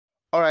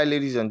All right,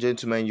 ladies and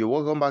gentlemen, you're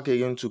welcome back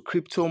again to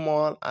Crypto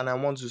Mall, and I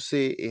want to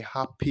say a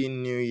happy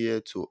new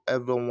year to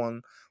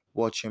everyone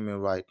watching me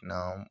right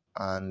now,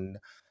 and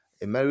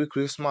a Merry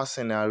Christmas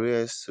in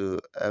arrears to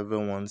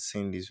everyone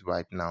seeing this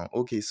right now.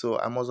 Okay,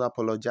 so I must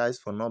apologize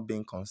for not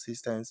being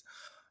consistent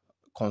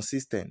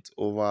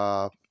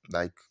over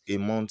like a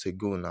month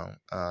ago now,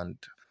 and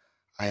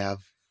I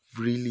have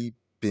really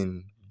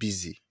been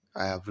busy.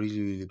 I have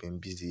really been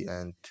busy,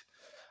 and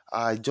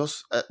I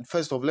just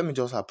first off, let me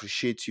just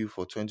appreciate you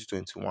for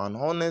 2021.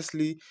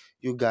 Honestly,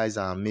 you guys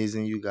are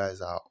amazing. You guys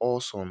are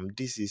awesome.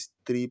 This is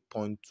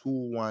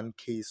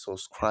 3.21k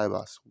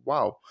subscribers.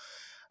 Wow.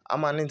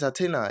 I'm an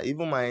entertainer.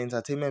 Even my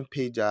entertainment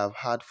page I've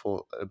had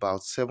for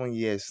about 7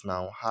 years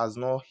now has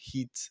not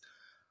hit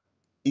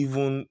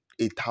even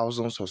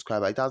 1,000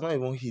 subscribers. It has not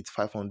even hit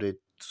 500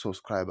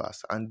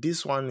 subscribers. And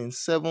this one in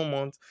 7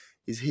 months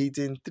is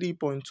hitting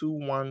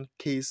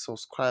 3.21k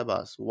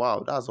subscribers.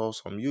 Wow, that's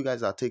awesome. You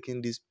guys are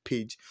taking this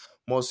page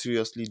more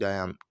seriously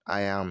than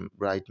I am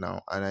right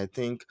now. And I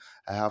think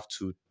I have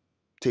to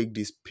take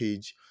this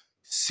page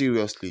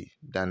seriously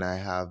than I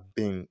have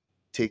been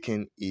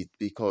taking it,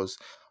 because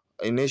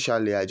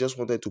initially I just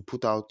wanted to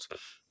put out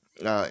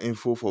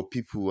info for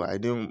people. I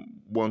didn't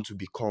want to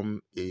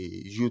become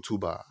a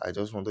YouTuber. I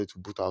just wanted to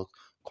put out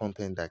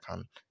content that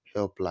can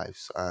help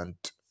lives. And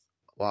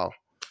wow,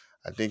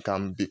 I think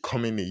I'm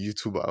becoming a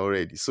YouTuber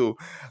already. So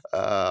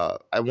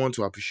I want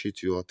to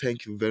appreciate you all.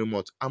 Thank you very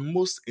much. And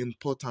most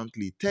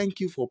importantly,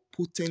 thank you for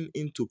putting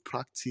into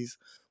practice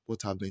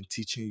what I've been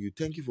teaching you.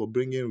 Thank you for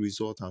bringing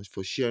results and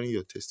for sharing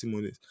your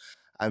testimonies.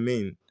 I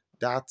mean,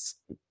 that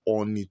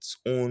on its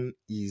own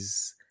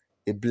is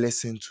a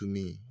blessing to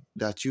me,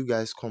 that you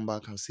guys come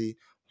back and say,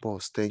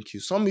 boss, thank you.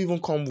 Some even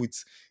come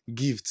with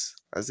gifts.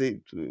 I say,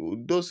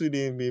 those who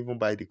didn't even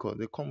buy the course,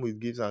 they come with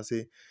gifts and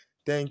say,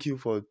 thank you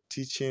for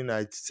teaching.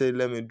 I said,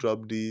 let me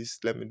drop this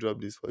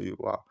for you.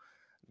 Wow,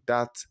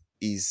 that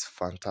is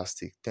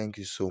fantastic. Thank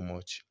you so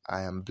much.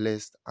 I am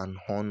blessed and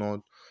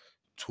honored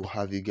to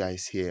have you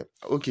guys here.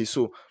 Okay,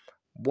 so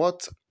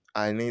what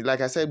I need,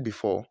 like I said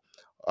before,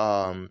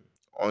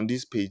 on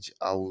this page,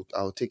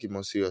 I'll take it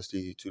more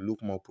seriously to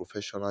look more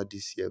professional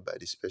this year. By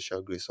the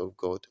special grace of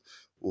God,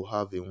 we'll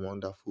have a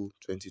wonderful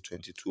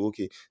 2022.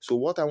 Okay, so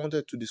what I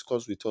wanted to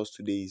discuss with us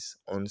today is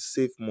on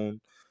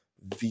SafeMoon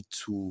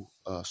V2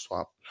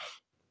 swap.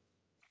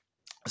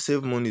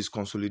 SafeMoon is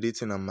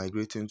consolidating and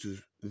migrating to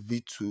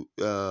V2.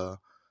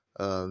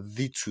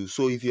 V2.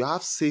 So if you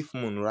have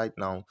SafeMoon right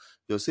now,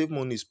 your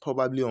SafeMoon is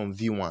probably on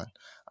V1,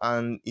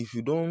 and if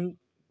you don't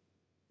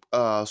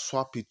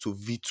swap it to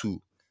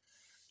V2,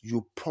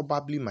 you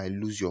probably might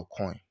lose your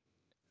coin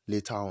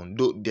later on.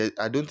 Though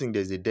I don't think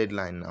there's a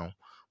deadline now,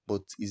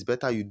 but it's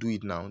better you do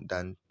it now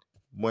than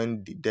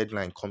when the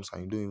deadline comes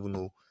and you don't even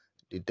know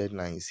the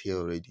deadline is here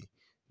already.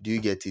 Do you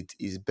get it?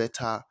 It's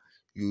better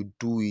you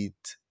do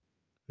it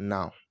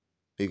now,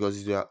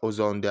 because it was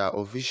on their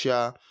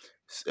official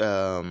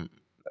um,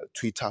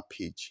 Twitter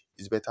page.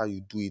 It's better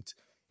you do it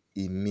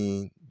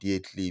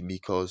immediately,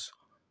 because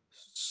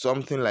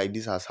something like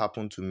this has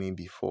happened to me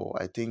before.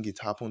 I think it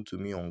happened to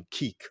me on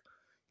Kick.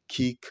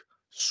 Kick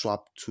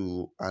swapped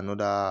to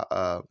another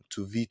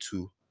to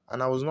V2,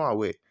 and I was not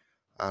aware.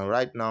 And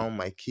right now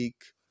my Kick,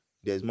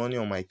 there's money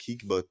on my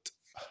Kick, but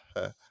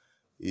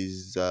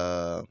is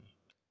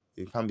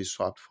it can't be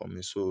swapped for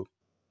me. So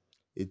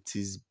it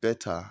is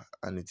better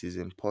and it is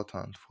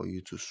important for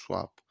you to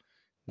swap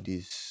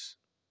this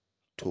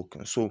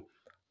token. So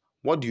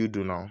what do you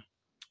do now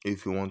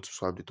if you want to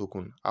swap the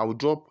token? I will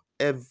drop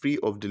every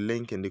of the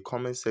link in the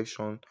comment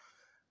section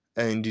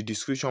and in the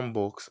description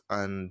box,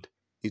 and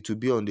it will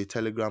be on the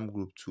Telegram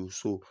group too.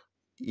 So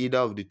either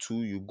of the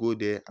two, you go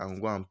there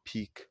and go and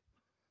pick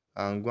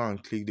and go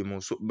and click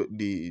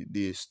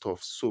the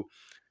stuff. So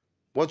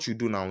what you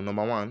do now,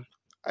 number one,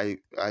 I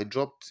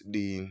dropped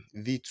the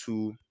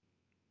V2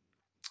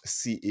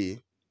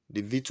 CA,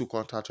 the V2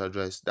 contact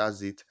address.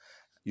 That's it.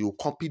 You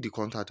copy the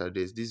contact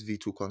address, this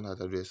V2 contact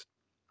address,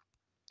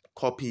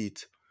 copy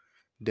it,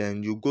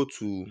 then you go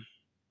to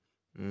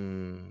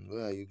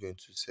where are you going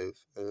to save?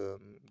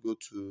 Go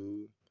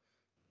to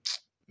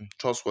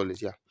Trust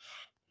Wallet. Yeah,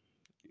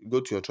 go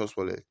to your Trust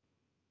Wallet.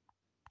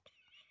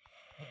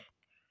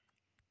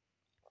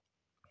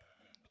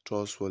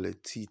 Trust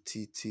Wallet,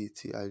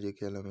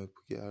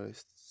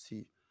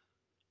 TTTTIJKLMPKRST.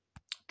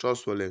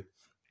 Trust Wallet.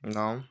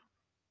 Now,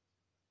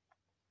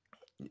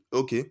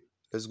 okay,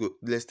 let's go.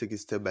 Let's take it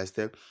step by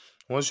step.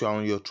 Once you are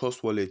on your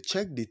Trust Wallet,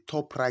 check the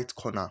top right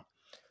corner.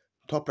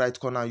 Top right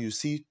corner, you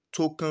see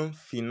token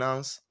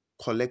finance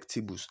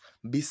collectibles.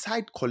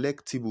 Beside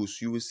collectibles,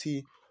 you will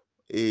see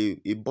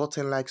a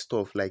button like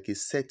stuff, like a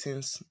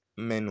settings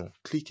menu.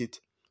 Click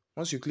it.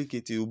 Once you click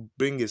it, it will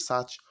bring a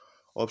search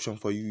option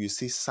for you. You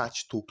see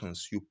search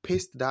tokens. You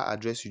paste that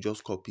address you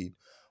just copied.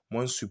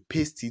 Once you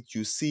paste it,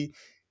 you see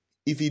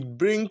if it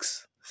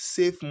brings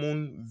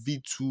SafeMoon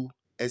V2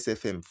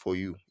 SFM for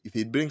you. If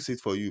it brings it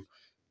for you,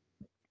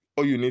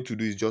 all you need to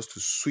do is just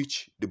to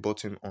switch the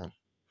button on.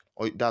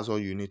 Or that's all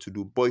you need to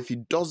do. But if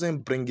it doesn't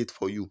bring it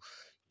for you,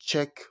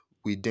 check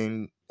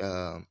within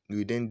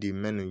within the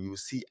menu, you will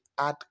see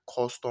add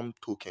custom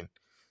token.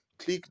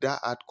 Click that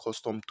add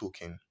custom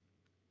token.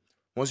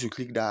 Once you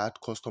click that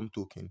add custom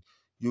token,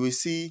 you will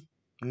see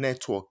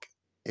network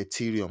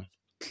Ethereum.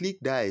 Click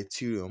that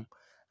Ethereum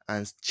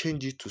and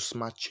change it to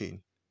smart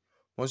chain.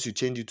 Once you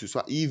change it to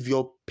smart, if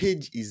your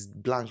page is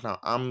blank now,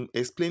 I'm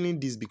explaining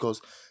this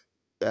because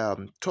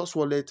Trust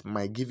Wallet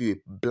might give you a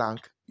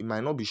blank. It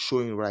might not be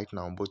showing right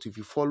now, but if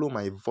you follow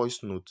my voice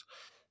note,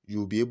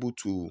 you'll be able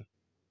to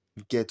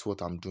get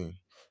what I'm doing.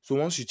 So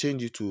once you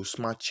change it to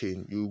smart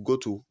chain,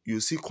 you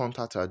see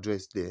contact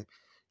address there.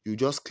 You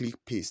just click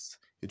paste.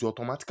 It will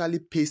automatically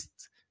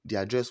paste the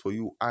address for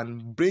you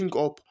and bring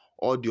up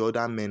all the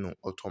other menu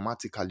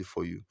automatically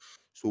for you.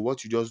 So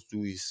what you just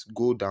do is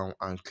go down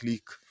and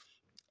click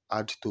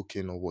add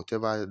token or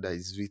whatever that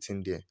is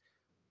written there,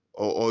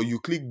 or you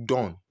click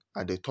done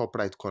at the top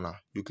right corner.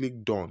 You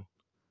click done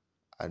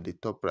at the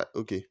top right.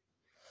 Okay,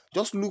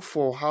 just look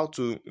for how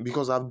to,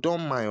 because I've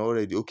done mine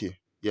already. Okay,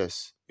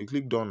 yes, you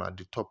click done at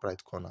the top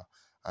right corner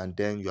and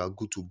then you are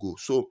good to go.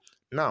 So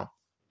now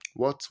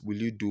what will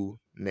you do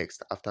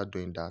next after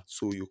doing that?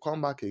 So you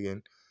come back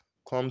again,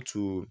 come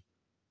to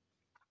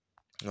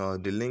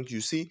the link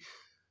you see,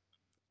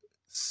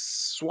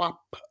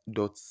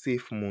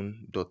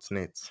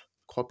 swap.safemoon.net.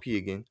 Copy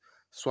again,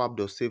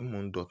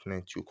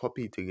 swap.safemoon.net. You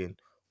copy it again,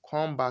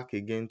 come back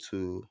again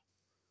to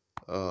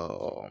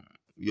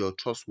your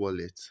Trust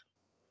Wallet.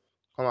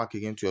 Come back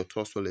again to your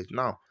Trust Wallet.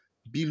 Now,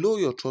 below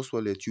your Trust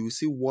Wallet, you will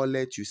see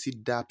wallet, you see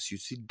dApps, you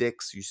see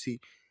DEX, you see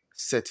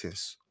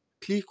settings.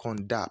 Click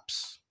on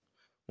dApps.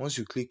 Once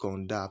you click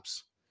on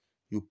dApps,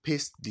 you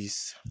paste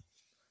this.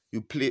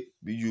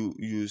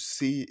 You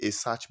see a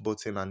search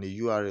button and a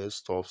URL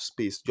stuff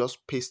space.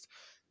 Just paste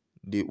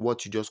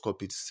what you just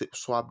copied,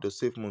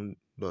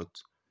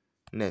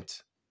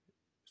 swap.safemoon.net.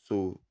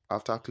 So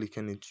after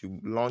clicking it, you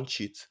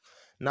launch it.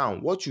 Now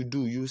what you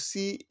do, you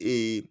see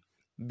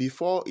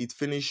before it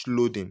finish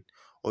loading,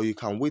 or you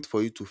can wait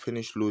for it to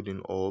finish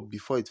loading, or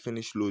before it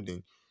finish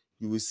loading,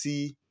 you will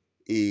see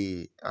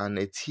an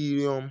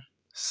Ethereum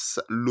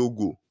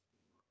logo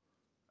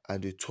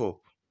at the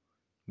top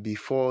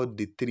before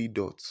the three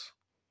dots.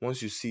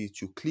 Once you see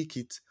it, you click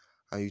it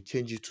and you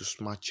change it to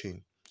smart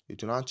chain.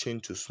 It will now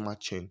change to smart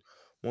chain.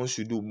 Once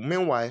you do,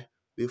 meanwhile,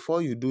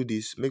 before you do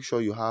this, make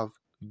sure you have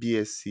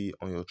BSC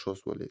on your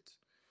Trust Wallet.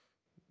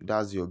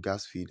 That's your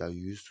gas fee that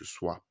you use to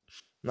swap.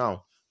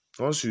 Now,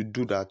 once you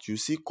do that, you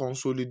see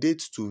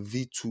consolidate to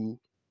V2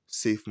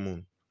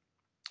 SafeMoon.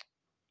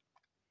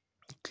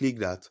 Click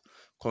that,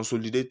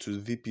 consolidate to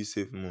VP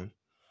SafeMoon.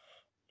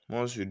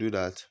 Once you do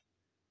that,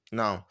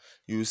 now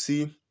you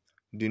see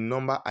the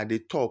number at the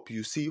top.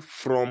 You see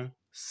from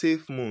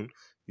SafeMoon,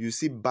 you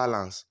see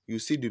balance. You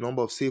see the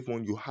number of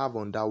SafeMoon you have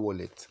on that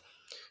wallet.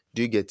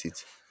 Do you get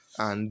it?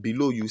 And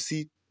below you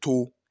see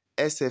to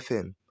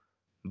SFM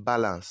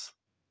balance.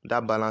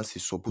 That balance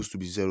is supposed to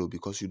be 0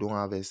 because you don't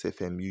have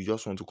SFM. You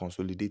just want to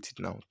consolidate it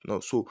now.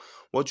 No, so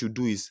what you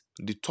do is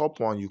the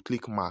top one, you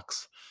click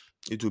max.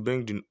 It will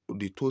bring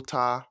the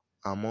total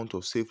amount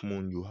of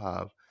SafeMoon you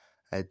have.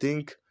 I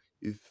think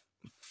if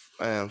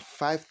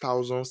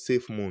 5,000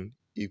 SafeMoon,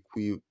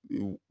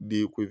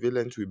 the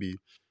equivalent will be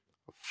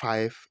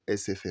 5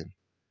 SFM.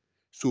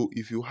 So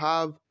if you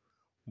have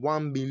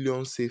 1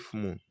 million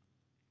SafeMoon,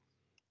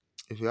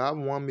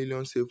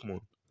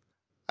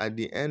 at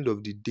the end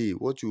of the day,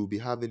 what you will be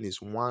having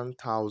is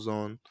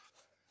 1,000,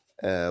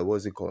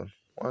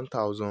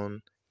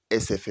 1,000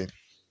 SFM.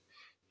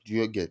 Do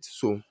you get?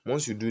 So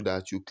once you do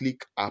that, you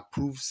click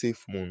approve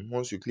SafeMoon.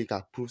 Once you click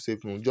approve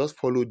SafeMoon, just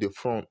follow the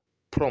front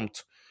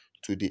prompt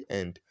to the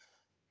end.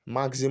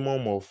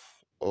 Maximum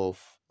of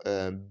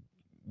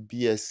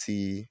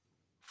BSC,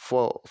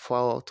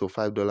 $4 to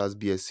 $5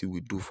 BSC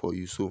will do for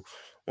you. So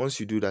once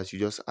you do that, you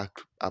just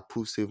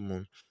approve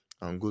SafeMoon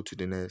and go to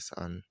the next,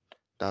 and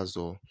that's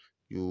all.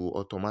 You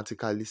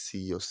automatically see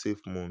your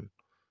SafeMoon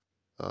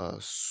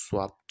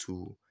swap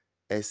to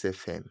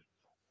SFM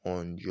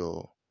on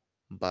your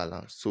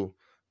balance. So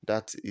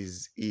that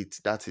is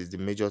it. That is the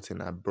major thing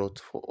I brought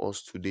for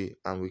us today,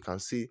 and we can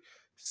see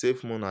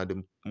SafeMoon at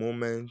the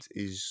moment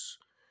is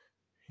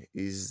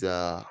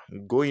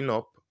going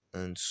up,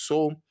 and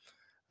so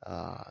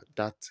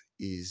that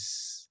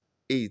is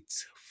it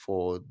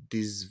for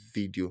this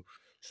video.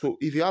 So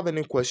if you have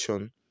any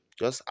question,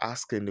 just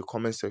ask in the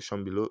comment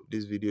section below.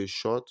 This video is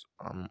short.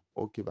 I'm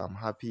okay, but I'm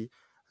happy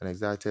and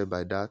excited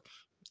by that.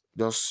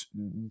 Just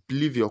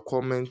leave your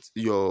comments,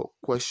 your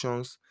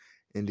questions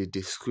in the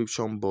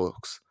description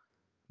box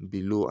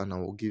below, and I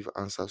will give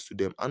answers to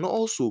them. And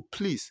also,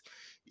 please,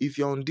 if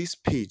you're on this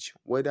page,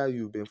 whether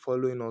you've been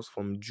following us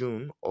from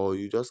June or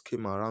you just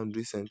came around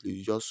recently,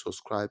 you just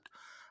subscribed,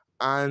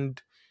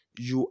 and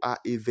you are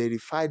a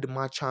verified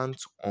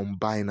merchant on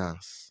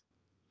Binance.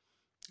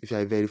 If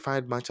you're a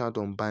verified merchant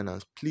on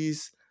Binance,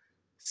 please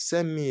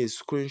send me a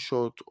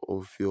screenshot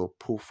of your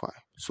profile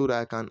so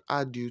that I can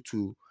add you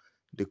to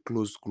the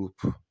closed group.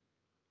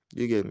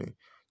 You get me?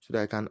 So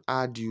that I can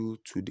add you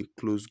to the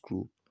closed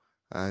group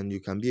and you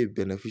can be a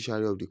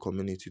beneficiary of the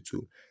community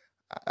too.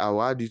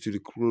 I'll add you to the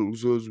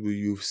closers where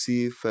you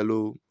see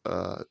fellow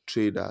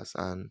traders,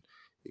 and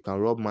you can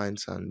rub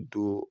minds and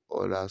do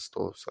other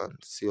stuff and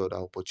see other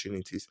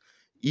opportunities.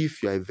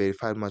 If you are a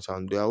verified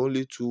merchant, there are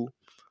only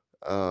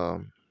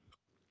um,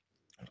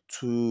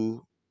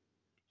 two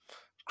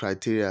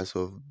criteria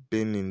of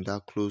being in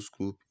that close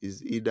group.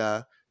 Is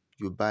either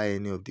you buy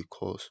any of the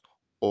course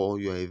or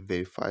you are a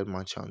verified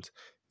merchant.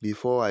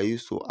 Before, I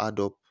used to add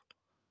up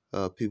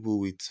people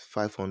with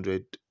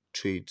 500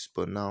 trades,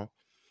 but now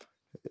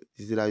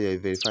it's either you're a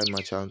verified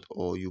merchant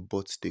or you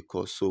bought the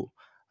course. So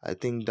I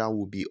think that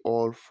will be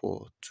all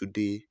for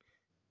today.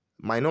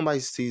 My number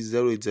is still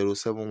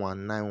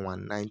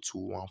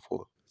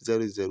 08071919214.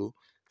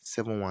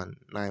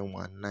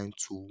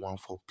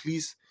 08071919214.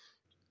 Please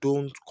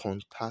don't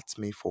contact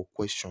me for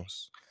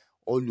questions.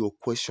 All your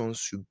questions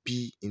should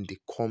be in the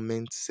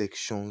comment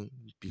section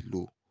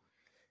below.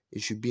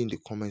 It should be in the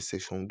comment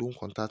section. Don't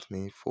contact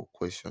me for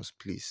questions,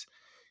 please.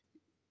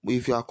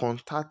 If you are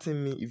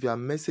contacting me, if you are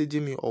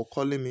messaging me or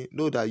calling me,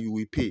 know that you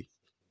will pay.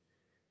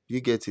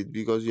 You get it?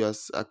 Because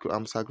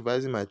I'm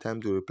sacrificing my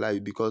time to reply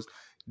you, because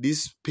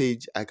this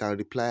page I can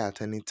reply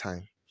at any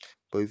time.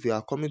 But if you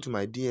are coming to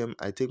my DM,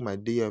 I take my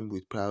DM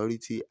with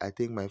priority. I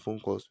take my phone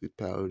calls with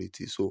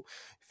priority. So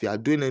if you are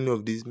doing any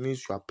of this,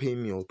 means you are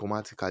paying me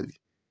automatically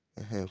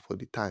for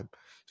the time.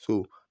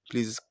 So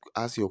please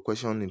ask your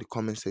question in the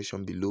comment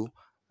section below,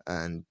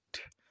 and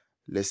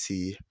let's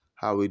see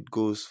how it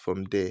goes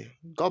from there.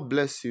 God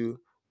bless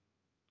you.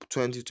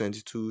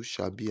 2022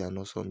 shall be an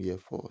awesome year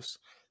for us.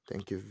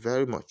 Thank you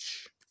very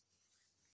much.